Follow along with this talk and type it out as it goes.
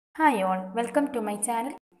Hi all, welcome to my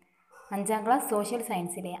channel. 5ാം class social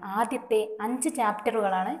സയൻസിലെ ആദ്യത്തെ 5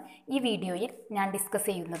 ചാപ്റ്ററുകളാണ് ഈ വീഡിയോയിൽ ഞാൻ ഡിസ്കസ്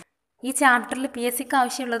ചെയ്യുന്നത്. ഈ ചാപ്റ്ററിൽ PSCക്ക്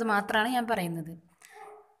ആവശ്യമുള്ളത് മാത്രമാണ് ഞാൻ പറയുന്നത്.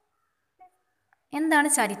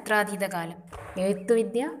 എന്താണ് ചരിത്രാതീത കാലം?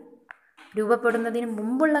 എഴുത്തുവിദ്യ രൂപപ്പെടുന്നതിന്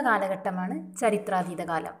മുമ്പുള്ള കാലഘട്ടമാണ് ചരിത്രാതീത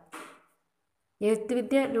കാലം.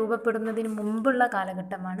 എഴുത്തുവിദ്യ രൂപപ്പെടുന്നതിന് മുമ്പുള്ള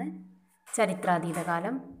കാലഘട്ടമാണ് ചരിത്രാതീത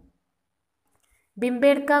കാലം.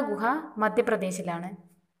 ഭീംബേഡ്ക ഗുഹ മധ്യപ്രദേശിലാണ്.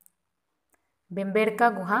 ഭീംബേഡ്ക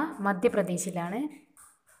ഗുഹ മധ്യപ്രദേശിലാണ്.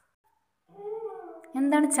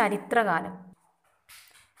 എന്താണ് ചരിത്രകാലം?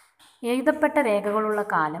 എഴുതപ്പെട്ട രേഖകളുള്ള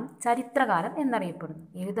കാലം ചരിത്രകാലം എന്നറിയപ്പെടുന്നു.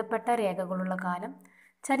 എഴുതപ്പെട്ട രേഖകളുള്ള കാലം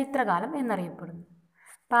ചരിത്രകാലം എന്നറിയപ്പെടുന്നു.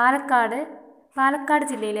 പാലക്കാട്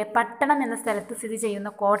ജില്ലയിലെ പട്ടണം എന്ന സ്ഥലത്ത് സ്ഥിതി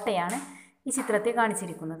ചെയ്യുന്ന കോട്ടയാണ് ഈ ചിത്രത്തിൽ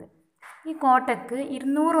കാണിച്ചിരിക്കുന്നത്. ഈ കോട്ടയ്ക്ക്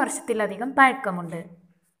 200 വർഷത്തിലധികം പഴക്കമുണ്ട്.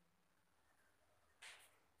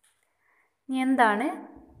 എന്താണ്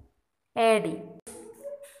AD?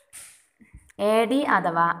 AD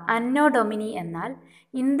അഥവാ അന്നോ ഡൊമിനി എന്നാൽ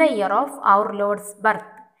in the year of our Lord's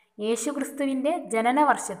birth, യേശുക്രിസ്തുവിൻ്റെ ജനന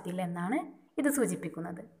വർഷത്തിൽ എന്നാണ് ഇത്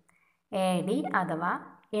സൂചിപ്പിക്കുന്നത്. AD അഥവാ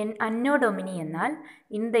അന്നോ ഡൊമിനി എന്നാൽ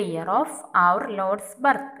in the year of our Lord's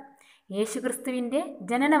birth, യേശുക്രിസ്തുവിൻ്റെ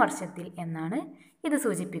ജനന വർഷത്തിൽ എന്നാണ് ഇത്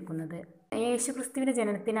സൂചിപ്പിക്കുന്നത്. യേശുക്രിസ്തുവിൻ്റെ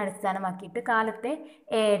ജനനത്തിനെ അടിസ്ഥാനമാക്കിയിട്ട് കാലത്തെ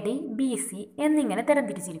AD, BC എന്നിങ്ങനെ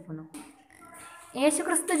തരംതിരിച്ചിരിക്കുന്നു.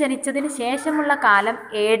 യേശുക്രിസ്തു ജനിച്ചതിന് ശേഷമുള്ള കാലം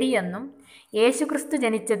AD എന്നും യേശുക്രിസ്തു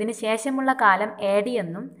ജനിച്ചതിന് ശേഷമുള്ള കാലം AD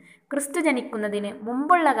എന്നും ക്രിസ്തു ജനിക്കുന്നതിന്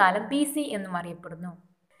മുമ്പുള്ള കാലം BC എന്നും അറിയപ്പെടുന്നു.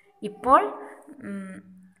 ഇപ്പോൾ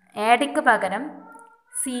ADക്ക് പകരം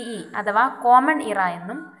CE അഥവാ കോമൺ ഇറ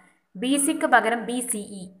എന്നും BCക്ക് പകരം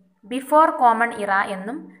BCE ബിഫോർ കോമൺ ഇറ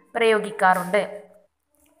എന്നും പ്രയോഗിക്കാറുണ്ട്.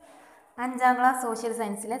 5ാം ക്ലാസ് സോഷ്യൽ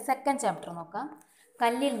സയൻസിലെ സെക്കൻഡ് ചാപ്റ്റർ നോക്കാം.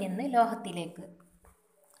 കല്ലിൽ നിന്ന് ലോഹത്തിലേക്ക്.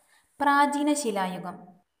 പ്രാചീന ശിലായുഗം.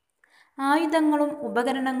 ആയുധങ്ങളും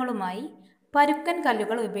ഉപകരണങ്ങളുമായി പരുക്കൻ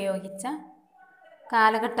കല്ലുകൾ ഉപയോഗിച്ച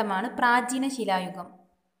കാലഘട്ടമാണ് പ്രാചീന ശിലായുഗം.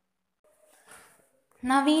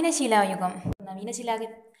 നവീന ശിലായുഗം.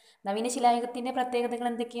 നവീന ശിലായുഗത്തിൻ്റെ പ്രത്യേകതകൾ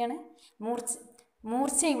എന്തൊക്കെയാണ്?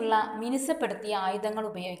 മൂർച്ചയുള്ള മിനുസപ്പെടുത്തിയ ആയുധങ്ങൾ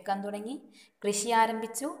ഉപയോഗിക്കാൻ തുടങ്ങി, കൃഷി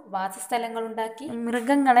ആരംഭിച്ചു, വാസസ്ഥലങ്ങളുണ്ടാക്കി,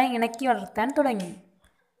 മൃഗങ്ങളെ ഇണക്കി വളർത്താൻ തുടങ്ങി.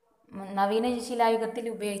 നവീന ശിലായുഗത്തിൽ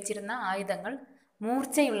ഉപയോഗിച്ചിരുന്ന ആയുധങ്ങൾ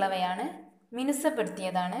മൂർച്ചയുള്ളവയാണ്,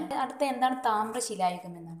 മിനുസപ്പെടുത്തിയതാണ്. അടുത്ത എന്താണ്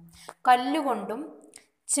താമ്രശിലായുഗം എന്നാണ്. കല്ലുകൊണ്ടും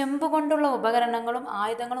ചെമ്പുകൊണ്ടുള്ള ഉപകരണങ്ങളും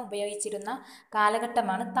ആയുധങ്ങളും ഉപയോഗിച്ചിരുന്ന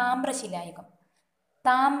കാലഘട്ടമാണ് താമ്രശിലായുഗം.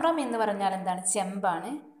 താമ്രം എന്ന് പറഞ്ഞാൽ എന്താണ്?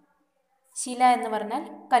 ചെമ്പാണ്. ശില എന്ന് പറഞ്ഞാൽ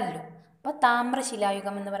കല്ലു. അപ്പോൾ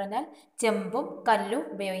താമ്രശിലായുഗം എന്ന് പറഞ്ഞാൽ ചെമ്പും കല്ലും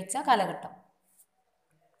ഉപയോഗിച്ച കാലഘട്ടം.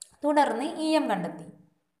 തുടർന്ന് ഈയം കണ്ടെത്തി.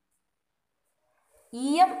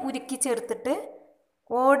 ഈയം ഉരുക്കി ചേർത്തിട്ട്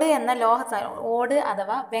ഓട്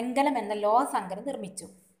അഥവാ വെങ്കലം എന്ന ലോഹസങ്കരം നിർമ്മിച്ചു.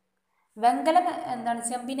 വെങ്കലം എന്താണ്?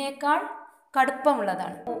 ചെമ്പിനേക്കാൾ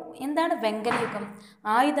കടുപ്പമുള്ളതാണ്. എന്താണ് വെങ്കലയുഗം?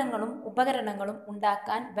 ആയുധങ്ങളും ഉപകരണങ്ങളും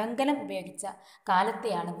ഉണ്ടാക്കാൻ വെങ്കലം ഉപയോഗിച്ച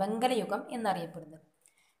കാലത്തെയാണ് വെങ്കലയുഗം എന്നറിയപ്പെടുന്നത്.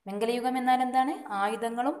 വെങ്കലയുഗം എന്നാൽ എന്താണ്?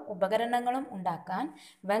 ആയുധങ്ങളും ഉപകരണങ്ങളും ഉണ്ടാക്കാൻ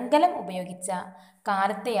വെങ്കലം ഉപയോഗിച്ച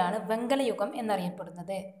കാലത്തെയാണ് വെങ്കലയുഗം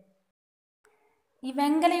എന്നറിയപ്പെടുന്നത്. ഈ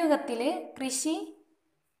വെങ്കലയുഗത്തിൽ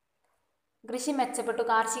കൃഷി മെച്ചപ്പെട്ടു,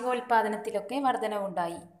 കാർഷികോൽപാദനത്തിലൊക്കെ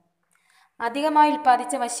വർധനവുണ്ടായി. അധികമായി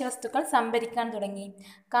ഉൽപ്പാദിച്ച ഭക്ഷ്യവസ്തുക്കൾ സംഭരിക്കാൻ തുടങ്ങി.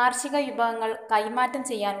 കാർഷിക വിഭവങ്ങൾ കൈമാറ്റം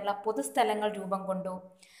ചെയ്യാനുള്ള പൊതുസ്ഥലങ്ങൾ രൂപം കൊണ്ടു.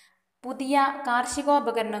 പുതിയ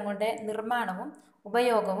കാർഷികോപകരണങ്ങളുടെ നിർമ്മാണവും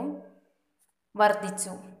ഉപയോഗവും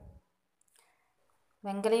വർദ്ധിച്ചു.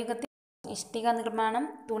 വെങ്കലയുഗത്തിൽ ഇഷ്ടിക നിർമ്മാണം,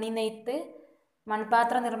 തുണി നെയ്ത്ത്,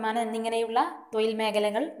 മൺപാത്ര നിർമ്മാണം എന്നിങ്ങനെയുള്ള തൊഴിൽ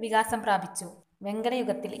മേഖലകൾ വികാസം പ്രാപിച്ചു.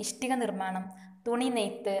 വെങ്കലയുഗത്തിൽ ഇഷ്ടിക നിർമ്മാണം, തുണി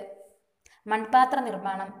നെയ്ത്ത്, മൺപാത്ര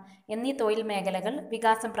നിർമ്മാണം എന്നീ തൊഴിൽ മേഖലകൾ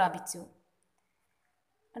വികാസം പ്രാപിച്ചു.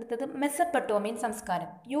 അടുത്തത് മെസപ്പൊട്ടേമിയൻ സംസ്കാരം.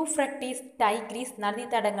 യൂഫ്രട്ടീസ്, ടൈഗ്രീസ്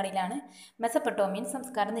നദീതടങ്ങളിലാണ് മെസപ്പൊട്ടേമിയൻ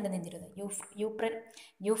സംസ്കാരം നിലനിന്നിരുന്നത്.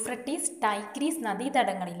 യൂഫ്രട്ടീസ്, ടൈഗ്രീസ്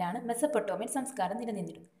നദീതടങ്ങളിലാണ് മെസപ്പൊട്ടേമിയൻ സംസ്കാരം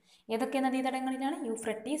നിലനിന്നിരുന്നത്. ഏതൊക്കെ നദീതടങ്ങളിലാണ്?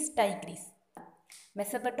 യൂഫ്രട്ടീസ്, ടൈഗ്രീസ്.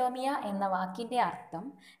 മെസപ്പൊട്ടേമിയ എന്ന വാക്കിൻ്റെ അർത്ഥം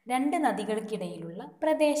 2 നദികൾക്കിടയിലുള്ള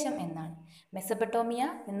പ്രദേശം എന്നാണ്. മെസപ്പൊട്ടേമിയ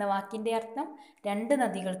എന്ന വാക്കിൻ്റെ അർത്ഥം 2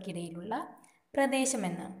 നദികൾക്കിടയിലുള്ള പ്രദേശം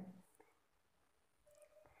എന്നാണ്.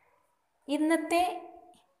 ഇന്നത്തെ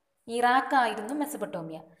ഇറാഖായിരുന്നു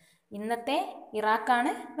മെസപ്പൊട്ടേമിയ. ഇന്നത്തെ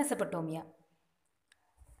ഇറാഖാണ് മെസപ്പൊട്ടേമിയ.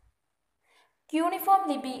 ക്യൂണിഫോം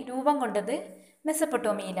ലിപി രൂപം കൊണ്ടത്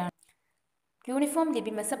മെസപ്പൊട്ടേമിയയിലാണ്.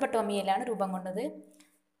 മെസപ്പൊട്ടേമിയയിലാണ് രൂപം കൊണ്ടത്.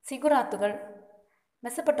 സിഗുറാത്തുകൾ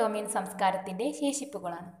മെസപ്പൊട്ടേമിയൻ സംസ്കാരത്തിൻ്റെ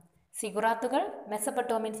ശേഷിപ്പുകളാണ്.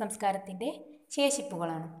 മെസപ്പൊട്ടേമിയൻ സംസ്കാരത്തിൻ്റെ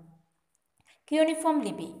ശേഷിപ്പുകളാണ്. ക്യൂണിഫോം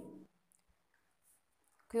ലിപി.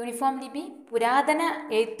 ക്യൂണിഫോം ലിപി പുരാതന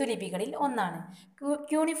എഴുത്തുലിപികളിൽ ഒന്നാണ്.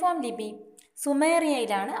 ക്യൂണിഫോം ലിപി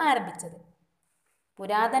സുമേറിയയിലാണ് ആരംഭിച്ചത്.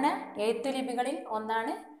 പുരാതന എഴുത്തുലിപികളിൽ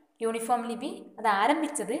ഒന്നാണ് ക്യൂണിഫോം ലിപി. അത്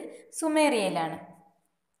ആരംഭിച്ചത് സുമേറിയയിലാണ്.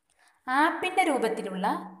 ആപ്പിൻ്റെ രൂപത്തിലുള്ള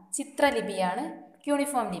ചിത്രലിപിയാണ്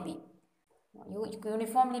ക്യൂണിഫോം ലിപി.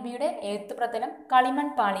 ക്യൂണിഫോം ലിപിയുടെ എഴുത്തു പ്രതലം കളിമൺ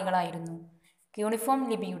പാളികളായിരുന്നു. ക്യൂണിഫോം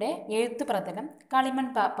ലിപിയുടെ എഴുത്തു പ്രതലം കളിമൺ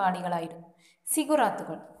പാളികളായിരുന്നു.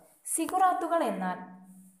 സിഗുറാത്തുകൾ. സിഗുറാത്തുകൾ എന്നാൽ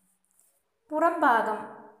പുറം ഭാഗം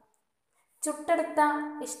ചുട്ടെടുത്ത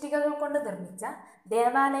ഇഷ്ടികകൾ കൊണ്ട് നിർമ്മിച്ച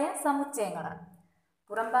ദേവാലയ സമുച്ചയങ്ങളാണ്.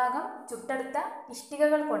 പുറം ഭാഗം ചുട്ടെടുത്ത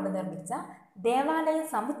ഇഷ്ടികകൾ കൊണ്ട് നിർമ്മിച്ച ദേവാലയ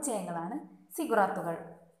സമുച്ചയങ്ങളാണ് സിഗുറാത്തുകൾ.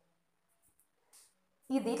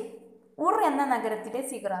 ഇതിൽ ഉർ എന്ന നഗരത്തിലെ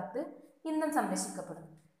സിഗുറാത്ത് ഇന്നും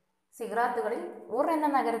സംരക്ഷിക്കപ്പെടുന്നു. സിഗുറാത്തുകളിൽ ഉർ എന്ന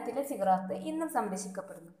നഗരത്തിലെ സിഗുറാത്ത് ഇന്നും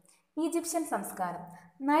സംരക്ഷിക്കപ്പെടുന്നു. ഈജിപ്ഷ്യൻ സംസ്കാരം.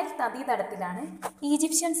 നൈൽ നദീതടത്തിലാണ്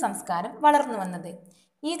ഈജിപ്ഷ്യൻ സംസ്കാരം വളർന്നു വന്നത്.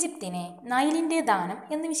 ഈജിപ്തിനെ നൈലിൻ്റെ ദാനം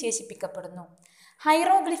എന്ന് വിശേഷിപ്പിക്കപ്പെടുന്നു.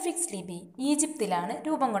 ഹൈറോഗ്ലിഫിക്സ് ലിപി ഈജിപ്തിലാണ്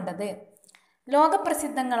രൂപം കൊണ്ടത്.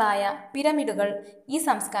 ലോകപ്രസിദ്ധങ്ങളായ പിരമിഡുകൾ ഈ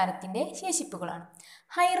സംസ്കാരത്തിൻ്റെ ശേഷിപ്പുകളാണ്.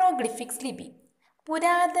 ഹൈറോഗ്ലിഫിക്സ് ലിപി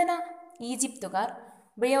പുരാതന ഈജിപ്തുകാർ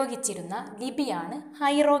ഉപയോഗിച്ചിരുന്ന ലിപിയാണ്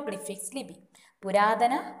ഹൈറോഗ്ലിഫിക്സ് ലിപി.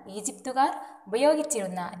 പുരാതന ഈജിപ്തുകാർ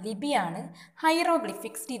ഉപയോഗിച്ചിരുന്ന ലിപിയാണ്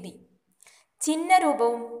ഹൈറോഗ്ലിഫിക്സ് ലിപി.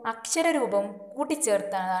 ചിഹ്നരൂപവും അക്ഷരരൂപവും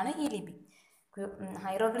കൂട്ടിച്ചേർത്തതാണ് ഈ ലിപി.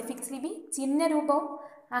 ഹൈറോഗ്ലിഫിക്സ് ലിപി ചിഹ്നരൂപവും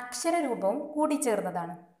അക്ഷരരൂപവും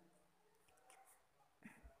കൂടിച്ചേർന്നതാണ്.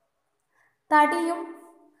 തടിയും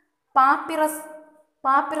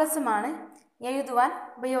പാപ്പിറസുമാണ് എഴുതുവാൻ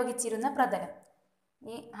ഉപയോഗിച്ചിരുന്ന പ്രതലം.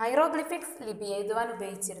 ഈ ഹൈറോഗ്ലിഫിക്സ് ലിപി എഴുതുവാൻ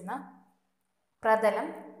ഉപയോഗിച്ചിരുന്ന പ്രതലം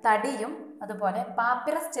തടിയും അതുപോലെ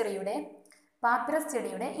പാപ്പിറസ്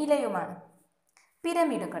ചെടിയുടെ ഇലയുമാണ്.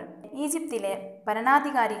 പിരമിഡുകൾ. ഈജിപ്തിലെ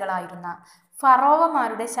ഭരണാധികാരികളായിരുന്ന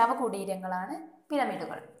ഫറോവമാരുടെ ശവകുടീരങ്ങളാണ്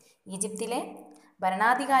പിരമിഡുകൾ. ഈജിപ്തിലെ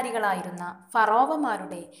ഭരണാധികാരികളായിരുന്ന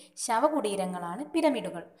ഫറോവമാരുടെ ശവകുടീരങ്ങളാണ്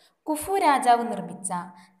പിരമിഡുകൾ. കുഫു രാജാവ് നിർമ്മിച്ച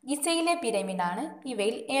ഗിസയിലെ പിരമിഡാണ്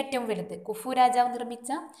ഇവയിൽ ഏറ്റവും വലുത്. കുഫു രാജാവ്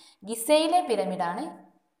നിർമ്മിച്ച ഗിസയിലെ പിരമിഡാണ്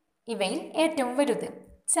ഇവയിൽ ഏറ്റവും വലുത്.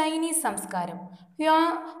 ചൈനീസ് സംസ്കാരം.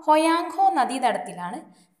 ഹൊയാങ്ഹോ നദീതടത്തിലാണ്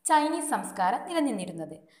ചൈനീസ് സംസ്കാരം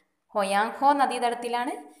നിലനിന്നിരുന്നത്. ഹൊയാങ്ഹോ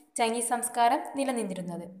നദീതടത്തിലാണ് ചൈനീസ് സംസ്കാരം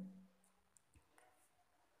നിലനിന്നിരുന്നത്.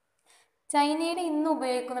 ചൈനയിൽ ഇന്ന്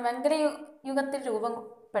ഉപയോഗിക്കുന്ന വെങ്കല യുഗത്തിൽ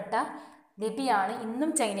രൂപപ്പെട്ട ലിപിയാണ് ഇന്നും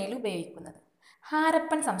ചൈനയിൽ ഉപയോഗിക്കുന്നത്.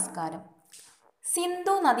 ഹാരപ്പൻ സംസ്കാരം.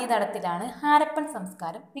 സിന്ധു നദീതടത്തിലാണ് ഹാരപ്പൻ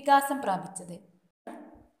സംസ്കാരം വികാസം പ്രാപിച്ചത്.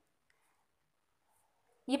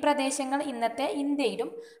 ഈ പ്രദേശങ്ങൾ ഇന്നത്തെ ഇന്ത്യയിലും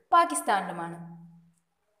പാകിസ്ഥാനിലുമാണ്.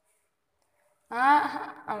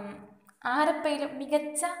 ഹാരപ്പയിലും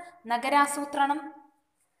മികച്ച നഗരാസൂത്രണം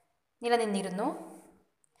നിലനിന്നിരുന്നു.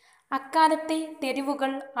 അക്കാലത്തെ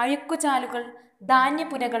തെരുവുകൾ, അഴുക്കുചാലുകൾ,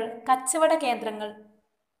 ധാന്യപുരകൾ, കച്ചവട കേന്ദ്രങ്ങൾ,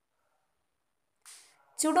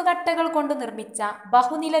 ചുടുകട്ടകൾ കൊണ്ട് നിർമ്മിച്ച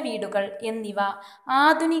ബഹുനില വീടുകൾ എന്നിവ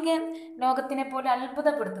ആധുനിക ലോകത്തിനെ പോലെ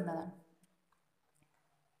അത്ഭുതപ്പെടുത്തുന്നതാണ്.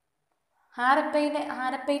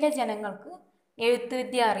 ഹാരപ്പയിലെ ജനങ്ങൾക്ക്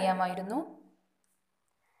എഴുത്തുവിദ്യ അറിയാമായിരുന്നു.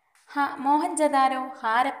 മോഹൻജദാരോ,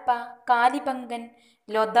 ഹാരപ്പ, കാലിബംഗൻ,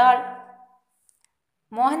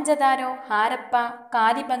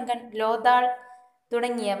 ലോഥാൾ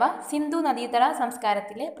തുടങ്ങിയവ സിന്ധു നദീതട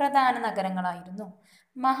സംസ്കാരത്തിലെ പ്രധാന നഗരങ്ങളായിരുന്നു.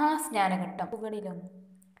 മഹാസ്നാനഘട്ടം.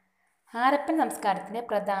 ഹാരപ്പൻ സംസ്കാരത്തിൻ്റെ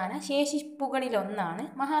പ്രധാന ശേഷിപ്പുകളിലൊന്നാണ്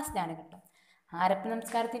മഹാസ്നാനഘട്ടം. ഹാരപ്പൻ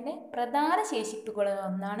സംസ്കാരത്തിൻ്റെ പ്രധാന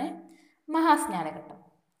ശേഷിപ്പുകളിലൊന്നാണ് മഹാസ്നാനഘട്ടം.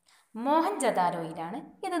 മോഹൻജദാരോയിലാണ്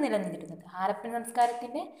ഇത് നിലനിന്നിരുന്നത്. ഹാരപ്പൻ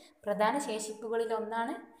സംസ്കാരത്തിൻ്റെ പ്രധാന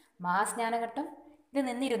ശേഷിപ്പുകളിലൊന്നാണ് മഹാസ്നാനഘട്ടം. ഇത്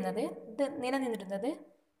നിലനിന്നിരുന്നത്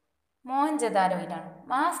മോഹൻജദാരോയിലാണ്.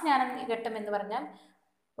 മഹാസ്നാനഘട്ടം എന്ന് പറഞ്ഞാൽ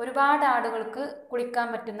ഒരുപാട് ആളുകൾക്ക് കുളിക്കാൻ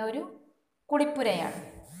പറ്റുന്ന ഒരു കുളിപ്പുരയാണ്.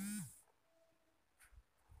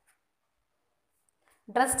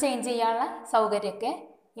 ഡ്രസ് ചേഞ്ച് ചെയ്യാനുള്ള സൗകര്യമൊക്കെ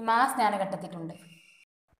ഈ മഹാസ്നാനഘട്ടത്തിലുണ്ട്.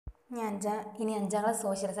 ഇനി 5ാം ക്ലാസ്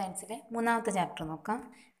സോഷ്യൽ സയൻസിലെ 3ാമത്തെ ചാപ്റ്റർ നോക്കാം.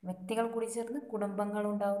 വ്യക്തികൾ കൂടി ചേർന്ന് കുടുംബങ്ങൾ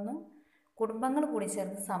ഉണ്ടാകുന്നു. കുടുംബങ്ങൾ കൂടി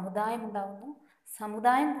ചേർന്ന് സമുദായം ഉണ്ടാകുന്നു.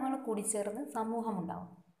 സമുദായങ്ങൾ കൂടി ചേർന്ന് സമൂഹം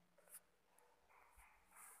ഉണ്ടാകുന്നു.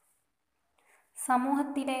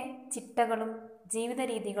 സമൂഹത്തിലെ ചിട്ടകളും ജീവിത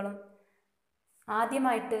രീതികളും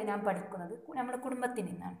ആദ്യമായിട്ട് നാം പഠിക്കുന്നത് നമ്മുടെ കുടുംബത്തിൽ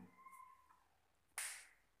നിന്നാണ്.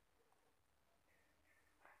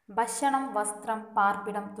 ഭക്ഷണം, വസ്ത്രം,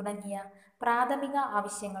 പാർപ്പിടം തുടങ്ങിയ പ്രാഥമിക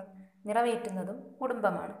ആവശ്യങ്ങൾ നിറവേറ്റുന്നതും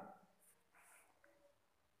കുടുംബമാണ്.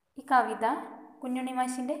 ഈ കവിത കുഞ്ഞുണ്ണി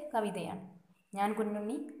മാഷിൻ്റെ കവിതയാണ്. ഞാൻ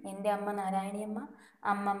കുഞ്ഞുണ്ണി, എൻ്റെ അമ്മ നാരായണിയമ്മ,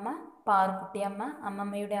 അമ്മമ്മ പാറുക്കുട്ടിയമ്മ,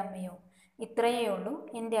 അമ്മമ്മയുടെ അമ്മയോ, ഇത്രയേ ഉള്ളൂ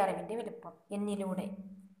എൻ്റെ അറിവിൻ്റെ വലുപ്പം എന്നിലൂടെ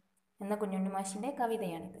എന്ന കുഞ്ഞുണ്ണി മാഷിൻ്റെ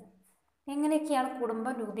കവിതയാണിത്. എങ്ങനെയൊക്കെയാണ്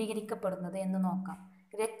കുടുംബം രൂപീകരിക്കപ്പെടുന്നത് എന്ന് നോക്കാം.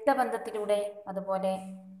 രക്തബന്ധത്തിലൂടെ, അതുപോലെ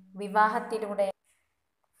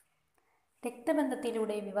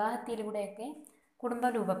വിവാഹത്തിലൂടെയൊക്കെ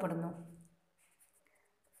കുടുംബം രൂപപ്പെടുന്നു.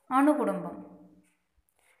 അണുകുടുംബം.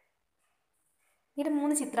 ഇതിൽ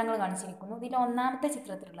 3 ചിത്രങ്ങൾ കാണിച്ചിരിക്കുന്നു. ഇതിൽ ഒന്നാമത്തെ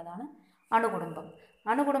ചിത്രത്തിലുള്ളതാണ് അണുകുടുംബം.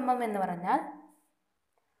 അണുകുടുംബം എന്ന് പറഞ്ഞാൽ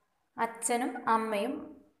അച്ഛനും അമ്മയും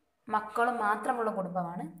മക്കളും മാത്രമുള്ള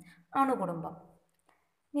കുടുംബമാണ് അണുകുടുംബം.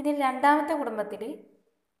 ഇതിൽ രണ്ടാമത്തെ കുടുംബത്തിൽ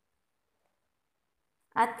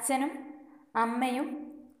അച്ഛനും അമ്മയും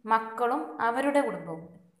മക്കളും അവരുടെ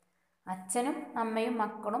കുടുംബവുമുണ്ട്. അച്ഛനും അമ്മയും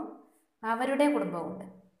മക്കളും അവരുടെ കുടുംബവുമുണ്ട്.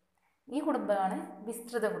 ഈ കുടുംബമാണ്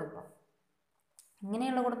വിസ്തൃത കുടുംബം.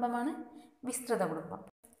 ഇങ്ങനെയുള്ള കുടുംബമാണ് വിസ്തൃത കുടുംബം.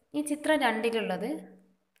 ഈ ചിത്രം 2ലുള്ളത്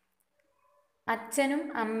അച്ഛനും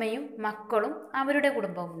അമ്മയും മക്കളും അവരുടെ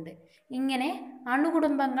കുടുംബവുമുണ്ട്. ഇങ്ങനെ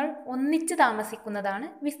അണുകുടുംബങ്ങൾ ഒന്നിച്ച് താമസിക്കുന്നതാണ്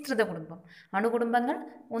വിസ്തൃത കുടുംബം. അണുകുടുംബങ്ങൾ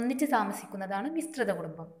ഒന്നിച്ച് താമസിക്കുന്നതാണ് വിസ്തൃത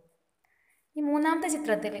കുടുംബം. ഈ മൂന്നാമത്തെ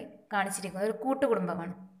ചിത്രത്തിൽ കാണിച്ചിരിക്കുന്നത് ഒരു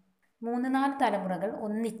കൂട്ടുകുടുംബമാണ്. 3-4 തലമുറകൾ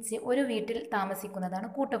ഒന്നിച്ച് ഒരു വീട്ടിൽ താമസിക്കുന്നതാണ്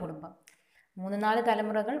കൂട്ടുകുടുംബം. 3-4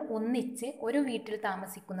 തലമുറകൾ ഒന്നിച്ച് ഒരു വീട്ടിൽ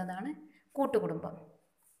താമസിക്കുന്നതാണ് കൂട്ടുകുടുംബം.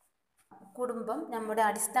 കുടുംബം നമ്മുടെ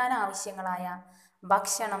അടിസ്ഥാന ആവശ്യങ്ങളായ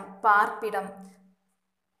ഭക്ഷണം, പാർപ്പിടം,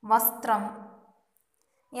 വസ്ത്രം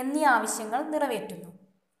എന്നീ ആവശ്യങ്ങൾ നിറവേറ്റുന്നു.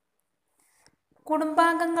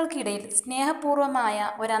 കുടുംബാംഗങ്ങൾക്കിടയിൽ സ്നേഹപൂർവമായ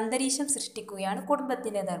ഒരന്തരീക്ഷം സൃഷ്ടിക്കുകയാണ്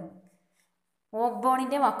കുടുംബത്തിൻ്റെ ധർമ്മം.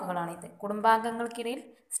 ഓക്ബോണിൻ്റെ വാക്കുകളാണിത്. കുടുംബാംഗങ്ങൾക്കിടയിൽ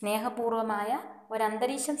സ്നേഹപൂർവമായ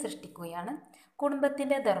ഒരന്തരീക്ഷം സൃഷ്ടിക്കുകയാണ്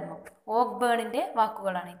കുടുംബത്തിൻ്റെ ധർമ്മം. ഓക്ബേണിൻ്റെ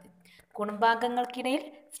വാക്കുകളാണിത്. കുടുംബാംഗങ്ങൾക്കിടയിൽ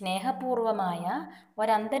സ്നേഹപൂർവമായ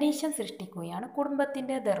ഒരന്തരീക്ഷം സൃഷ്ടിക്കുകയാണ്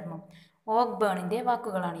കുടുംബത്തിൻ്റെ ധർമ്മം. ഓക്ബേണിൻ്റെ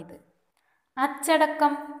വാക്കുകളാണിത്.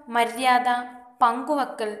 അച്ചടക്കം, മര്യാദ,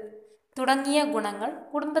 പങ്കുവെക്കൽ തുടങ്ങിയ ഗുണങ്ങൾ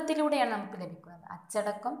കുടുംബത്തിലൂടെയാണ് നമുക്ക് ലഭിക്കുന്നത്.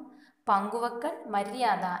 അച്ചടക്കം, പങ്കുവെക്കൽ,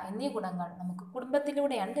 മര്യാദ എന്നീ ഗുണങ്ങൾ നമുക്ക്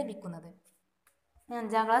കുടുംബത്തിലൂടെയാണ് ലഭിക്കുന്നത്.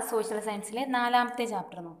 5ാം ക്ലാസ് സോഷ്യൽ സയൻസിലെ 4ാമത്തെ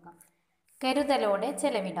ചാപ്റ്റർ നോക്കാം. കരുതലോടെ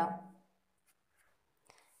ചെലവിടാം.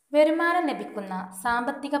 വരുമാനം ലഭിക്കുന്ന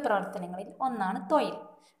സാമ്പത്തിക പ്രവർത്തനങ്ങളിൽ ഒന്നാണ് തൊഴിൽ.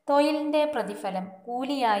 തൊഴിലിൻ്റെ പ്രതിഫലം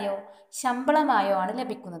കൂലിയായോ ശമ്പളമായോ ആണ്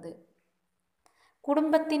ലഭിക്കുന്നത്.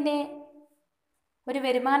 കുടുംബത്തിൻ്റെ ഒരു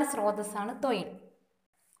വരുമാന സ്രോതസ്സാണ് തൊഴിൽ.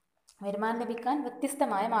 വരുമാനം ലഭിക്കാൻ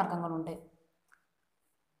വ്യത്യസ്തമായ മാർഗങ്ങളുണ്ട്.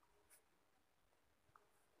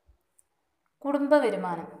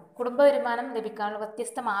 കുടുംബവരുമാനം ലഭിക്കാനുള്ള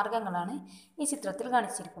വ്യത്യസ്ത മാർഗങ്ങളാണ് ഈ ചിത്രത്തിൽ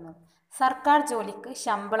കാണിച്ചിരിക്കുന്നത്. സർക്കാർ ജോലിക്ക്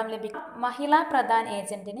ശമ്പളം ലഭിക്കും. മഹിളാ പ്രധാൻ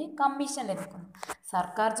ഏജന്റിന് കമ്മീഷൻ ലഭിക്കുന്നു.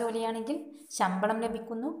 സർക്കാർ ജോലിയാണെങ്കിൽ ശമ്പളം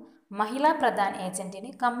ലഭിക്കുന്നു. മഹിളാ പ്രധാൻ ഏജന്റിന്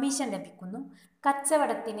കമ്മീഷൻ ലഭിക്കുന്നു.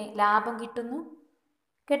 കച്ചവടത്തിന് ലാഭം കിട്ടുന്നു.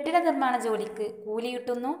 കെട്ടിട നിർമ്മാണ ജോലിക്ക് കൂലി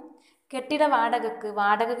കിട്ടുന്നു. കെട്ടിട വാടകയ്ക്ക്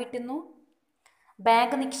വാടക കിട്ടുന്നു.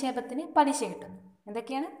 ബാങ്ക് നിക്ഷേപത്തിന് പലിശ കിട്ടുന്നു.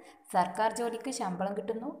 എന്തൊക്കെയാണ്? സർക്കാർ ജോലിക്ക് ശമ്പളം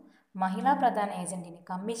കിട്ടുന്നു. മഹിളാ പ്രധാൻ ഏജന്റിന്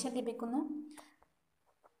കമ്മീഷൻ ലഭിക്കുന്നു.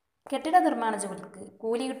 കെട്ടിട നിർമ്മാണ ജോലിക്ക്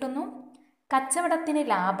കൂലി കിട്ടുന്നു. കച്ചവടത്തിന്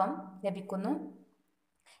ലാഭം ലഭിക്കുന്നു.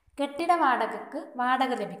 കെട്ടിട വാടകയ്ക്ക്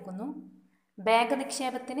വാടക ലഭിക്കുന്നു. ബാങ്ക്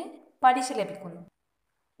നിക്ഷേപത്തിന് പലിശ ലഭിക്കുന്നു.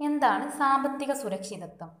 എന്താണ് സാമ്പത്തിക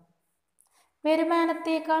സുരക്ഷിതത്വം?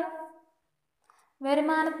 വരുമാനത്തേക്കാൾ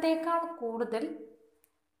കൂടുതൽ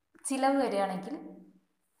ചിലവ് വരികയാണെങ്കിൽ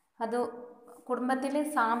അത് കുടുംബത്തിൽ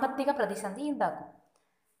സാമ്പത്തിക പ്രതിസന്ധി ഉണ്ടാക്കും.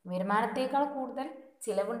 വരുമാനത്തേക്കാൾ കൂടുതൽ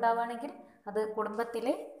ചിലവുണ്ടാവുകയാണെങ്കിൽ അത് കുടുംബത്തിൽ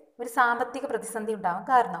ഒരു സാമ്പത്തിക പ്രതിസന്ധി ഉണ്ടാവാൻ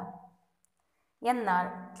കാരണമാവും. എന്നാൽ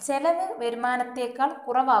ചെലവ് വരുമാനത്തേക്കാൾ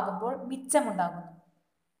കുറവാകുമ്പോൾ മിച്ചമുണ്ടാകുന്നു.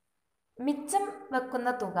 മിച്ചം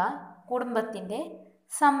വെക്കുന്ന തുക കുടുംബത്തിൻ്റെ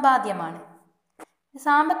സമ്പാദ്യമാണ്.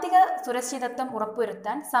 സാമ്പത്തിക സുരക്ഷിതത്വം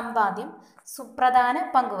ഉറപ്പുവരുത്താൻ സമ്പാദ്യം സുപ്രധാന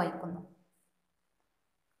പങ്ക് വഹിക്കുന്നു.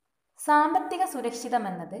 സാമ്പത്തിക സുരക്ഷിതം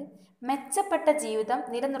എന്നത് മെച്ചപ്പെട്ട ജീവിതം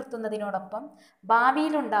നിലനിർത്തുന്നതിനോടൊപ്പം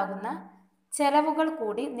ഭാവിയിലുണ്ടാകുന്ന ചെലവുകൾ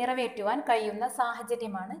കൂടി നിറവേറ്റുവാൻ കഴിയുന്ന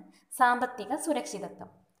സാഹചര്യമാണ് സാമ്പത്തിക സുരക്ഷിതത്വം.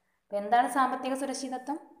 അപ്പോൾ എന്താണ് സാമ്പത്തിക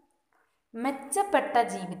സുരക്ഷിതത്വം? മെച്ചപ്പെട്ട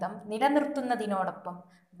ജീവിതം നിലനിർത്തുന്നതിനോടൊപ്പം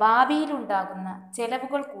ഭാവിയിലുണ്ടാകുന്ന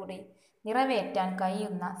ചെലവുകൾ കൂടി നിറവേറ്റാൻ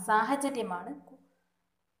കഴിയുന്ന സാഹചര്യമാണ്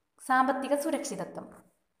സാമ്പത്തിക സുരക്ഷിതത്വം.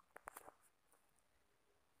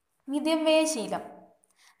 മിതവ്യയശീലം.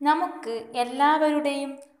 നമുക്ക്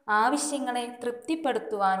എല്ലാവരുടെയും ആവശ്യങ്ങളെ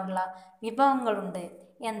തൃപ്തിപ്പെടുത്തുവാനുള്ള വിഭവങ്ങളുണ്ട്.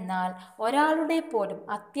 എന്നാൽ ഒരാളുടെ പോലും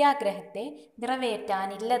അത്യാഗ്രഹത്തെ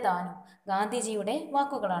നിറവേറ്റാനില്ലതാനും ഗാന്ധിജിയുടെ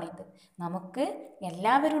വാക്കുകളാണിത്. നമുക്ക്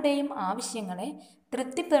എല്ലാവരുടെയും ആവശ്യങ്ങളെ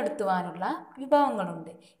തൃപ്തിപ്പെടുത്തുവാനുള്ള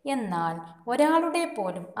വിഭവങ്ങളുണ്ട്. എന്നാൽ ഒരാളുടെ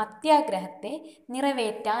പോലും അത്യാഗ്രഹത്തെ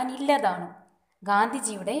നിറവേറ്റാനില്ലതാനും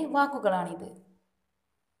ഗാന്ധിജിയുടെ വാക്കുകളാണിത്.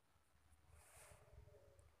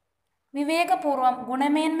 വിവേകപൂർവം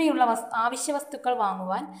ഗുണമേന്മയുള്ള അവശ്യ വസ്തുക്കൾ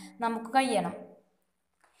വാങ്ങുവാൻ നമുക്ക് കഴിയണം.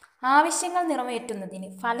 ആവശ്യങ്ങൾ നിറവേറ്റുന്നതിന്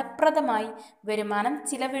ഫലപ്രദമായി വരുമാനം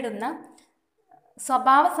ചിലവിടുന്ന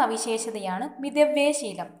സ്വഭാവ സവിശേഷതയാണ്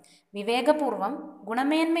മിതവ്യയശീലം. വിവേകപൂർവം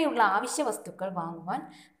ഗുണമേന്മയുള്ള ആവശ്യ വസ്തുക്കൾ വാങ്ങുവാൻ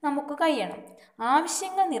നമുക്ക് കഴിയണം.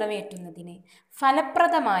 ആവശ്യങ്ങൾ നിറവേറ്റുന്നതിന്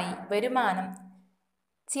ഫലപ്രദമായി വരുമാനം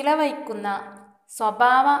ചിലവഴിക്കുന്ന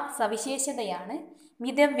സ്വഭാവ സവിശേഷതയാണ്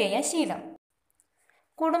മിതവ്യയശീലം.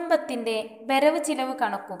 കുടുംബത്തിൻ്റെ വരവ് ചിലവ്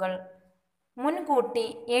കണക്കുകൾ മുൻകൂട്ടി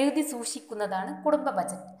എഴുതി സൂക്ഷിക്കുന്നതാണ് കുടുംബ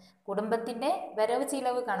ബജറ്റ്. കുടുംബത്തിൻ്റെ വരവ്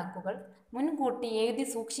ചിലവ് കണക്കുകൾ മുൻകൂട്ടി എഴുതി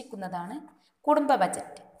സൂക്ഷിക്കുന്നതാണ് കുടുംബ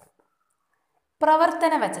ബജറ്റ്.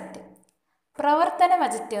 പ്രവർത്തന ബജറ്റ്. പ്രവർത്തന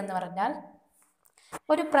ബജറ്റ് എന്ന് പറഞ്ഞാൽ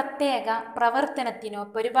ഒരു പ്രത്യേക പ്രവർത്തനത്തിനോ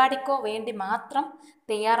പരിപാടിക്കോ വേണ്ടി മാത്രം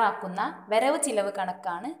തയ്യാറാക്കുന്ന വരവ് ചിലവ്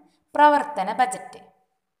കണക്കാണ് പ്രവർത്തന ബജറ്റ്.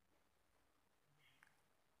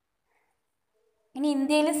 ഇനി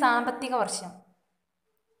ഇന്ത്യയിലെ സാമ്പത്തിക വർഷം.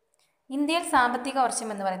 ഇന്ത്യയിൽ സാമ്പത്തിക വർഷം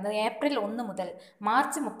എന്ന് പറയുന്നത് ഏപ്രിൽ 1 മുതൽ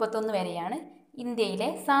മാർച്ച് 31 വരെയാണ് ഇന്ത്യയിലെ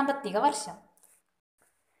സാമ്പത്തിക വർഷം.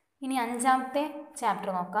 ഇനി 5ാമത്തെ ചാപ്റ്റർ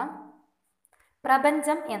നോക്കാം.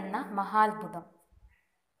 പ്രപഞ്ചം എന്ന മഹാത്ഭുതം.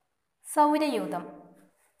 സൗരയൂഥം.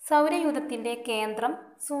 സൗരയൂഥത്തിൻ്റെ കേന്ദ്രം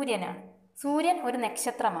സൂര്യനാണ്. സൂര്യൻ ഒരു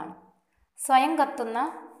നക്ഷത്രമാണ്. സ്വയം കത്തുന്ന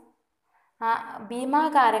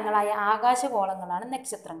ഭീമാകാരങ്ങളായ ആകാശഗോളങ്ങളാണ്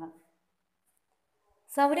നക്ഷത്രങ്ങൾ.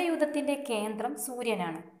 സൗരയൂഥത്തിൻ്റെ കേന്ദ്രം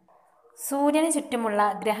സൂര്യനാണ്. സൂര്യന് ചുറ്റുമുള്ള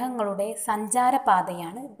ഗ്രഹങ്ങളുടെ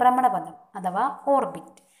സഞ്ചാരപാതയാണ് ഭ്രമണപഥം അഥവാ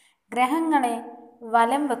ഓർബിറ്റ്. ഗ്രഹങ്ങളെ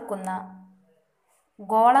വലം വെക്കുന്ന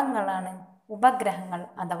ഗോളങ്ങളാണ് ഉപഗ്രഹങ്ങൾ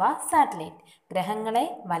അഥവാ സാറ്റലൈറ്റ്. ഗ്രഹങ്ങളെ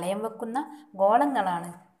വലയം വെക്കുന്ന ഗോളങ്ങളാണ്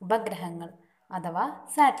ഉപഗ്രഹങ്ങൾ അഥവാ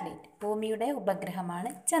സാറ്റലൈറ്റ്. ഭൂമിയുടെ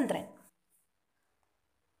ഉപഗ്രഹമാണ് ചന്ദ്രൻ.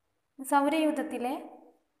 സൗരയൂഥത്തിലെ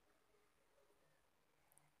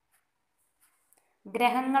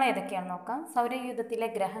ഗ്രഹങ്ങൾ ഏതൊക്കെയാണെന്ന് നോക്കാം. സൗരയൂഥത്തിലെ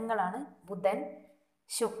ഗ്രഹങ്ങളാണ് ബുധൻ,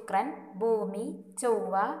 ശുക്രൻ, ഭൂമി,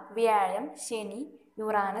 ചൊവ്വ, വ്യാഴം, ശനി,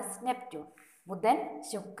 യുറാനസ്, നെപ്റ്റ്യൂൺ. ബുധൻ,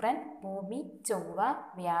 ശുക്രൻ, ഭൂമി, ചൊവ്വ,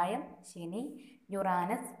 വ്യാഴം, ശനി,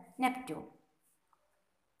 യുറാനസ്, നെപ്റ്റ്യൂൺ.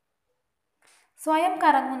 സ്വയം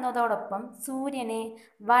കറങ്ങുന്നതോടൊപ്പം സൂര്യനെ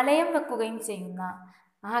വളയം വെക്കുകയും ചെയ്യുന്ന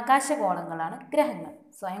ആകാശഗോളങ്ങളാണ് ഗ്രഹങ്ങൾ.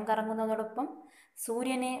 സ്വയം കറങ്ങുന്നതോടൊപ്പം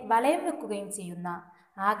സൂര്യനെ വളയം വെക്കുകയും ചെയ്യുന്ന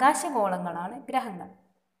ആകാശഗോളങ്ങളാണ് ഗ്രഹങ്ങൾ.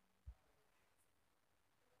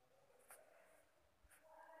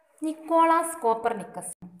 Nicholas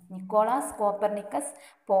Copernicus. Nicholas Copernicus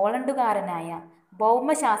പോളണ്ടുകാരനായ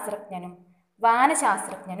ഭൗമശാസ്ത്രജ്ഞനും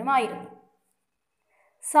വാനശാസ്ത്രജ്ഞനുമായിരുന്നു.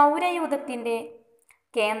 സൗരയൂഥത്തിൻ്റെ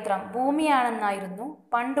കേന്ദ്രം ഭൂമിയാണെന്നായിരുന്നു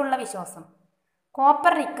പണ്ടുള്ള വിശ്വാസം.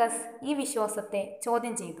 കോപ്പർനിക്കസ് ഈ വിശ്വാസത്തെ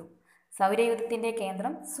ചോദ്യം ചെയ്തു. സൗരയൂഥത്തിൻ്റെ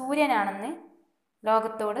കേന്ദ്രം സൂര്യനാണെന്ന്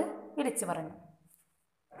ലോകത്തോട് വിളിച്ചു പറഞ്ഞു.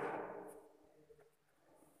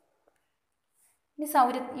 ഇനി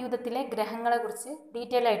സൗരയൂഥത്തിലെ ഗ്രഹങ്ങളെക്കുറിച്ച്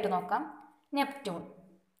ഡീറ്റെയിൽ ആയിട്ട് നോക്കാം. നെപ്റ്റ്യൂൺ.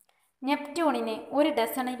 നെപ്റ്റ്യൂണിന് 1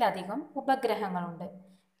 ഡസണിലധികം ഉപഗ്രഹങ്ങളുണ്ട്.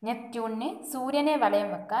 നെപ്റ്റ്യൂണിന് സൂര്യനെ വലയം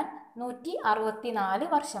വെക്കാൻ 164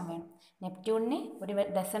 വർഷം വേണം. നെപ്റ്റ്യൂണിന് 1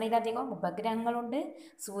 ഡസണിലധികം ഉപഗ്രഹങ്ങളുണ്ട്.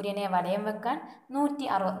 സൂര്യനെ വലയം വെക്കാൻ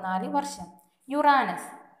 164 വർഷം. യുറാനസ്.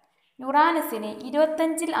 യുറാനസിന്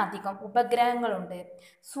 25-ൽ അധികം ഉപഗ്രഹങ്ങളുണ്ട്.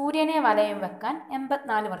 സൂര്യനെ വലയം വെക്കാൻ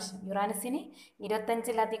 84 വർഷം. യുറാനസിന്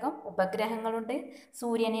 25-ലധികം ഉപഗ്രഹങ്ങളുണ്ട്.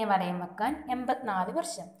 സൂര്യനെ വലയം വെക്കാൻ 84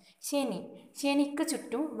 വർഷം. ശനി. ശനിക്ക്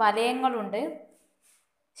ചുറ്റും വലയങ്ങളുണ്ട്.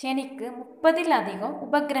 ശനിക്ക് 30-ലധികം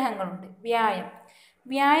ഉപഗ്രഹങ്ങളുണ്ട്. വ്യാഴം.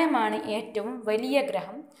 വ്യാഴമാണ് ഏറ്റവും വലിയ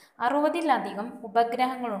ഗ്രഹം. 60-ലധികം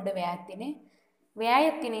ഉപഗ്രഹങ്ങളുണ്ട് വ്യാഴത്തിന്.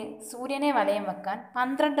 വ്യാഴത്തിന് സൂര്യനെ വലയം വെക്കാൻ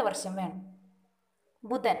 12 വർഷം വേണം.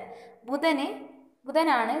 ബുധൻ.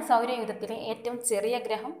 ബുധനാണ് സൗരയൂഥത്തിലെ ഏറ്റവും ചെറിയ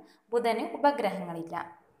ഗ്രഹം. ബുധന് ഉപഗ്രഹങ്ങളില്ല.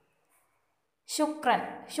 ശുക്രൻ.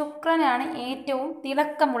 ശുക്രനാണ് ഏറ്റവും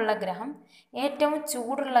തിളക്കമുള്ള ഗ്രഹം. ഏറ്റവും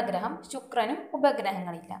ചൂടുള്ള ഗ്രഹം. ശുക്രനും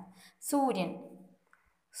ഉപഗ്രഹങ്ങളില്ല. സൂര്യൻ.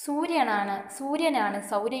 സൂര്യനാണ്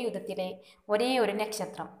സൗരയൂഥത്തിലെ ഒരേയൊരു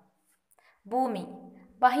നക്ഷത്രം. ഭൂമി.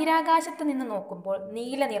 ബഹിരാകാശത്ത് നിന്ന് നോക്കുമ്പോൾ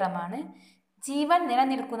നീല നിറമാണ്. ജീവൻ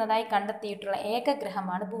നിലനിൽക്കുന്നതായി കണ്ടെത്തിയിട്ടുള്ള ഏക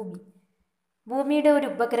ഗ്രഹമാണ് ഭൂമി. ഭൂമിയുടെ ഒരു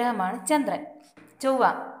ഉപഗ്രഹമാണ് ചന്ദ്രൻ. ചൊവ്വ.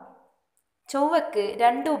 ചൊവ്വയ്ക്ക്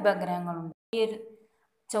 2 ഉപഗ്രഹങ്ങളുണ്ട്.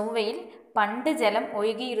 ചൊവ്വയിൽ പണ്ട് ജലം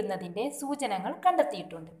ഒഴുകിയിരുന്നതിൻ്റെ സൂചനകൾ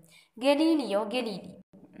കണ്ടെത്തിയിട്ടുണ്ട്. Galileo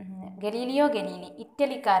Galilei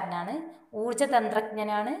ഇറ്റലിക്കാരനാണ്.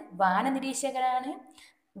 ഊർജതന്ത്രജ്ഞനാണ്, വാനനിരീക്ഷകനാണ്,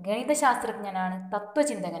 ഗണിതശാസ്ത്രജ്ഞനാണ്,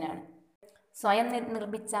 തത്വചിന്തകനാണ്. സ്വയം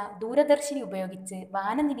നിർമ്മിച്ച ദൂരദർശിനി ഉപയോഗിച്ച്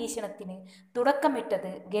വാനനിരീക്ഷണത്തിന്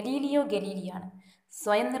തുടക്കമിട്ടത് ഗലീലിയോ ഗലീലിയാണ്.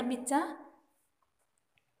 സ്വയം നിർമ്മിച്ച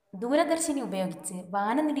ദൂരദർശിനി ഉപയോഗിച്ച്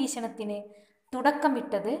വാനനിരീക്ഷണത്തിന്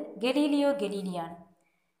തുടക്കമിട്ടത് ഗലീലിയോ ഗലീലിയാണ്.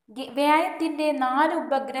 വ്യാഴത്തിൻ്റെ 4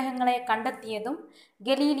 ഉപഗ്രഹങ്ങളെ കണ്ടെത്തിയതും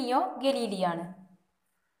ഗലീലിയോ ഗലീലിയാണ്.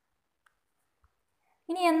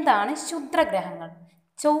 ഇനി എന്താണ് ക്ഷുദ്രഗ്രഹങ്ങൾ?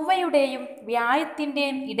 ചൊവ്വയുടെയും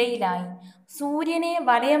വ്യാഴത്തിൻ്റെയും ഇടയിലായി സൂര്യനെ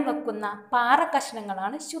വലയം വെക്കുന്ന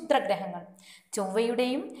പാറക്കഷ്ണങ്ങളാണ് ക്ഷുദ്രഗ്രഹങ്ങൾ.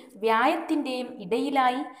 ചൊവ്വയുടെയും വ്യാഴത്തിൻ്റെയും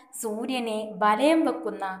ഇടയിലായി സൂര്യനെ വലയം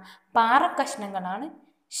വെക്കുന്ന പാറക്കഷ്ണങ്ങളാണ്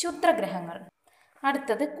ക്ഷുദ്രഗ്രഹങ്ങൾ.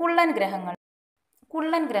 അടുത്തത് കുള്ളൻ ഗ്രഹങ്ങൾ.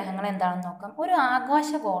 കുള്ളൻ ഗ്രഹങ്ങൾ എന്താണെന്ന് നോക്കാം. ഒരു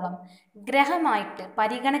ആകാശഗോളം ഗ്രഹമായിട്ട്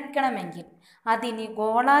പരിഗണിക്കണമെങ്കിൽ അതിന്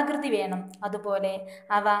ഗോളാകൃതി വേണം. അതുപോലെ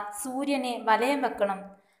അവ സൂര്യനെ വലയം വെക്കണം.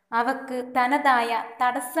 അവക്ക് തനതായ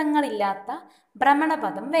തടസ്സങ്ങളില്ലാത്ത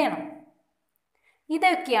ഭ്രമണപഥം വേണം.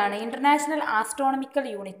 ഇതൊക്കെയാണ് ഇൻ്റർനാഷണൽ ആസ്ട്രോണമിക്കൽ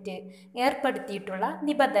യൂണിറ്റ് ഏർപ്പെടുത്തിയിട്ടുള്ള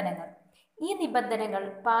നിബന്ധനകൾ. ഈ നിബന്ധനകൾ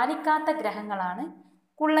പാലിക്കാത്ത ഗ്രഹങ്ങളാണ്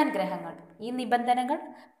കുള്ളൻ ഗ്രഹങ്ങൾ. ഈ നിബന്ധനകൾ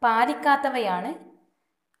പാലിക്കാത്തവയാണ്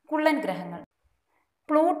കുള്ളൻ ഗ്രഹങ്ങൾ.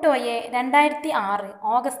 പ്ലൂട്ടോയെ 2006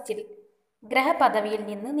 ഓഗസ്റ്റിൽ ഗ്രഹപദവിയിൽ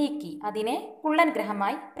നിന്ന് നീക്കി അതിനെ കുള്ളൻ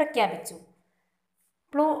ഗ്രഹമായി പ്രഖ്യാപിച്ചു.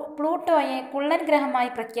 പ്ലൂട്ടോയെ കുള്ളൻ ഗ്രഹമായി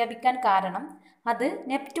പ്രഖ്യാപിക്കാൻ കാരണം അത്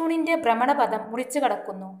നെപ്റ്റ്യൂണിൻ്റെ ഭ്രമണപഥം മുറിച്ചു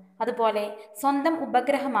കടക്കുന്നു. അതുപോലെ സ്വന്തം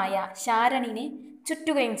ഉപഗ്രഹമായ ശാരണിനെ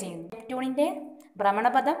ചുറ്റുകയും ചെയ്യുന്നു. നെപ്റ്റ്യൂണിൻ്റെ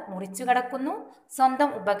ഭ്രമണപഥം മുറിച്ചു കടക്കുന്നു, സ്വന്തം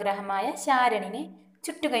ഉപഗ്രഹമായ ശാരണിനെ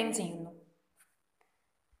ചുറ്റുകയും ചെയ്യുന്നു.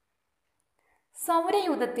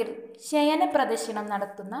 സൗരയൂഥത്തിൽ ശയന പ്രദക്ഷിണം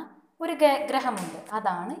നടത്തുന്ന ഒരു ഗ്രഹമുണ്ട്,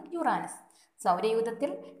 അതാണ് യുറാനസ്. സൗരയൂഥത്തിൽ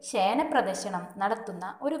ശയന പ്രദക്ഷിണം നടത്തുന്ന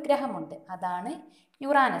ഒരു ഗ്രഹമുണ്ട്, അതാണ്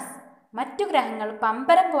യുറാനസ്. മറ്റു ഗ്രഹങ്ങൾ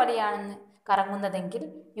പമ്പരം പോലെയാണെന്ന് കറങ്ങുന്നതെങ്കിൽ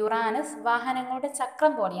യുറാനസ് വാഹനങ്ങളുടെ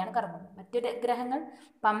ചക്രം പോലെയാണ് കറങ്ങുന്നത്. മറ്റു ഗ്രഹങ്ങൾ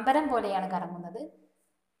പമ്പരം പോലെയാണ് കറങ്ങുന്നത്,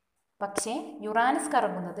 പക്ഷേ യുറാനസ്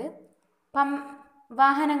കറങ്ങുന്നത്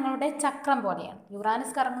വാഹനങ്ങളുടെ ചക്രം പോലെയാണ്.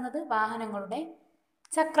 യുറാനസ് കറങ്ങുന്നത് വാഹനങ്ങളുടെ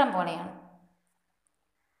ചക്രം പോലെയാണ്.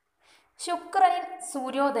 ശുക്രനിൽ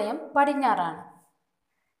സൂര്യോദയം പടിഞ്ഞാറാണ്.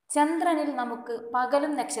 ചന്ദ്രനിൽ നമുക്ക്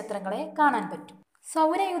പകലും നക്ഷത്രങ്ങളെ കാണാൻ പറ്റും.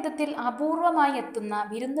 സൗരയൂഥത്തിൽ അപൂർവമായി എത്തുന്ന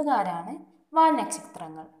വിരുന്നുകാരാണ്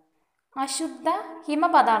വാൽനക്ഷത്രങ്ങൾ. അശുദ്ധ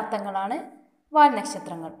ഹിമപദാർത്ഥങ്ങളാണ്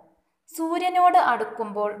വാൽനക്ഷത്രങ്ങൾ. സൂര്യനോട്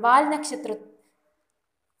അടുക്കുമ്പോൾ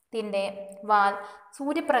വാൽനക്ഷത്രത്തിൻ്റെ വാൽ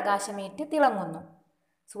സൂര്യപ്രകാശമേറ്റ് തിളങ്ങുന്നു.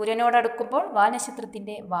 സൂര്യനോടടുക്കുമ്പോൾ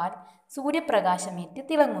വാൽനക്ഷത്രത്തിൻ്റെ വാൽ സൂര്യപ്രകാശമേറ്റ്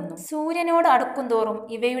തിളങ്ങുന്നു. സൂര്യനോട് അടുക്കുന്തോറും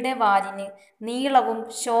ഇവയുടെ വാലിന് നീളവും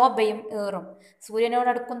ശോഭയും ഏറും.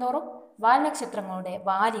 സൂര്യനോടടുക്കുന്തോറും വാൽനക്ഷത്രങ്ങളുടെ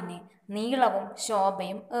വാലിന് നീളവും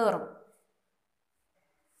ശോഭയും ഏറും.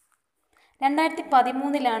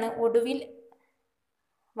 2013 ഒടുവിൽ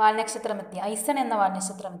വാൽനക്ഷത്രമെത്തിയ ഐസൺ എന്ന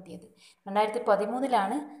വാൽനക്ഷത്രമെത്തിയത്.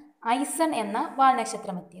 2013 ഐസൺ എന്ന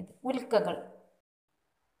വാൽനക്ഷത്രമെത്തിയത്. ഉൽക്കകൾ.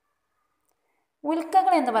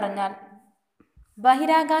 ഉൽക്കകൾ എന്ന് പറഞ്ഞാൽ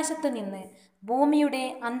ബഹിരാകാശത്ത് നിന്ന് ഭൂമിയുടെ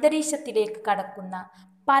അന്തരീക്ഷത്തിലേക്ക് കടക്കുന്ന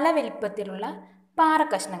പല വലിപ്പത്തിലുള്ള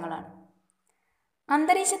പാറക്കഷ്ണങ്ങളാണ്.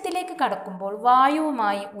 അന്തരീക്ഷത്തിലേക്ക് കടക്കുമ്പോൾ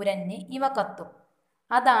വായുവുമായി ഉരഞ്ഞ് ഇവ കത്തും.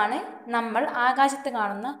 അതാണ് നമ്മൾ ആകാശത്ത്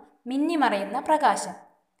കാണുന്ന മിന്നിമറയുന്ന പ്രകാശം.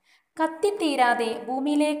 കത്തിത്തീരാതെ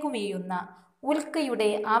ഭൂമിയിലേക്ക് വീഴുന്ന ഉൽക്കയുടെ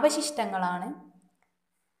അവശിഷ്ടങ്ങളാണ്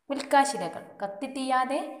ഉൽക്കാശിലകൾ.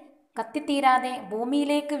 കത്തിത്തീരാതെ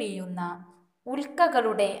ഭൂമിയിലേക്ക് വീഴുന്ന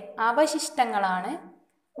ഉൽക്കകളുടെ അവശിഷ്ടങ്ങളാണ്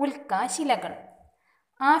ഉൽക്കാശിലകൾ.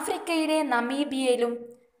 ആഫ്രിക്കയിലെ നമീബിയയിലും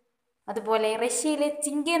അതുപോലെ റഷ്യയിലെ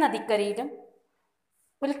ചിങ്കെ നദിക്കരയിലും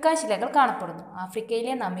ഉൽക്കാശിലകൾ കാണപ്പെടുന്നു.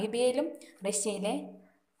 ആഫ്രിക്കയിലെ നമീബിയയിലും റഷ്യയിലെ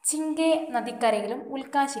ചിങ്കെ നദിക്കരയിലും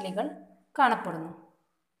ഉൽക്കാശിലകൾ കാണപ്പെടുന്നു.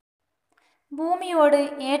 ഭൂമിയോട്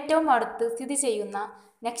ഏറ്റവും അടുത്ത് സ്ഥിതി ചെയ്യുന്ന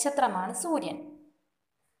നക്ഷത്രമാണ് സൂര്യൻ.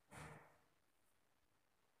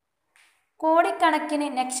 കോടിക്കണക്കിന്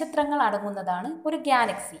നക്ഷത്രങ്ങൾ അടങ്ങുന്നതാണ് ഒരു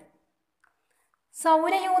ഗാലക്സി.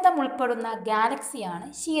 സൗരയൂഥം ഉൾപ്പെടുന്ന ഗാലക്സിയാണ്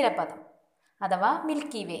ക്ഷീരപഥം അഥവാ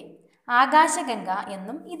മിൽക്കി വേ. ആകാശഗംഗ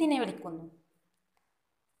എന്നും ഇതിനെ വിളിക്കുന്നു.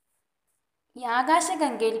 ഈ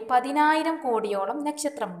ആകാശഗംഗയിൽ 10,000 കോടിയോളം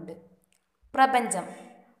നക്ഷത്രമുണ്ട്. പ്രപഞ്ചം.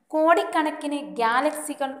 കോടിക്കണക്കിന്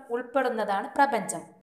ഗാലക്സികൾ ഉൾപ്പെടുന്നതാണ് പ്രപഞ്ചം.